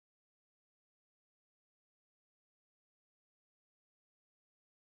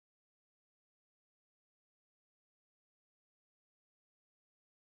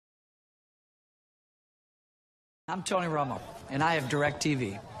I'm Tony Romo, and I have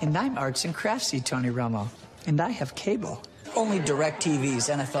DirecTV. And I'm arts and craftsy Tony Romo, and I have cable. Only DirecTV's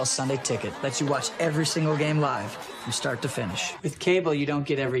NFL Sunday Ticket lets you watch every single game live from start to finish. With cable, you don't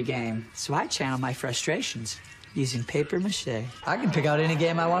get every game, so I channel my frustrations using paper mache. I can pick out any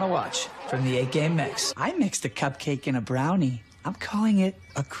game I want to watch from the 8-game mix. I mixed a cupcake and a brownie. I'm calling it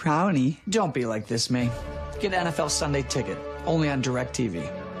a crownie. Don't be like this, me. Get NFL Sunday Ticket, only on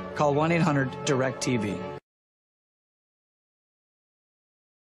DirecTV. Call 1-800-DirecTV.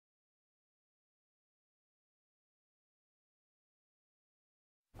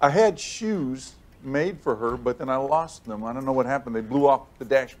 I had shoes made for her, but then I lost them. I don't know what happened. They blew off the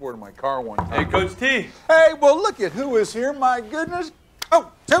dashboard of my car one time. Hey, Coach T. Hey, well, look at who is here. My goodness.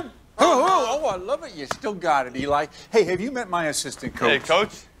 Oh, I love it. You still got it, Eli. Hey, have you met my assistant coach? Hey,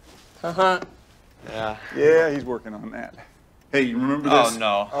 Coach. Yeah. Yeah, he's working on that. Hey, you remember this? Oh,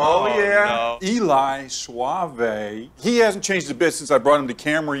 no. Oh, yeah. No. Eli Suave. He hasn't changed a bit since I brought him to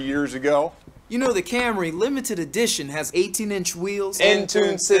Camry years ago. You know, the Camry limited edition has 18-inch wheels.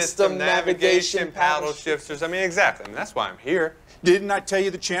 In-tune system, navigation, paddle shifters. I mean, exactly. I mean, that's why I'm here. Didn't I tell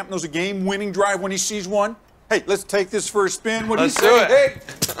you the champ knows a game-winning drive when he sees one? Hey, let's take this for a spin. What do you say? Let's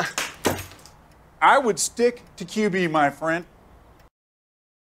do it. Hey, I would stick to QB, my friend.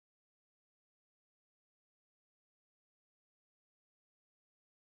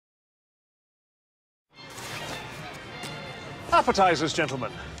 Appetizers,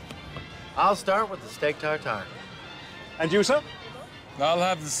 gentlemen. I'll start with the steak tartare. And you, sir? I'll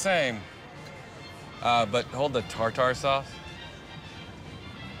have the same. But hold the tartar sauce.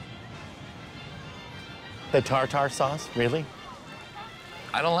 The tartare sauce? Really?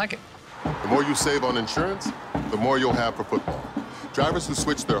 I don't like it. The more you save on insurance, the more you'll have for football. Drivers who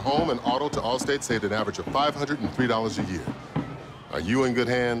switch their home and auto to Allstate saved an average of $503 a year. Are you in good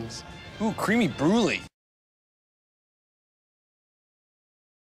hands? Ooh, creamy brulee.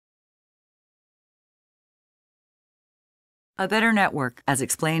 A better network, as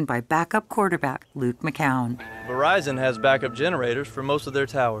explained by backup quarterback Luke McCown. Verizon has backup generators for most of their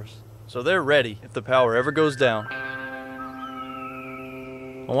towers, so they're ready if the power ever goes down.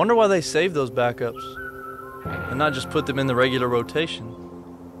 I wonder why they save those backups and not just put them in the regular rotation.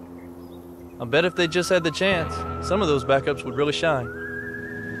 I bet if they just had the chance, some of those backups would really shine.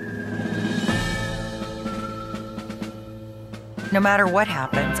 No matter what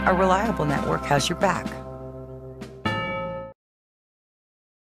happens, a reliable network has your back.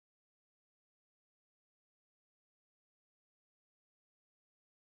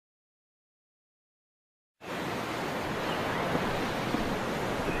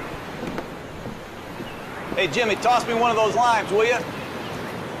 Hey, Jimmy, toss me one of those limes, will you?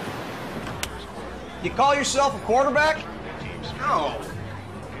 You call yourself a quarterback? No.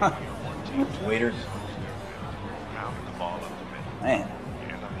 Waiters. Man,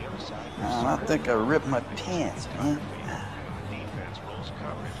 I think I ripped my pants, man.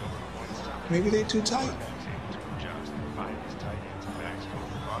 Maybe they're too tight.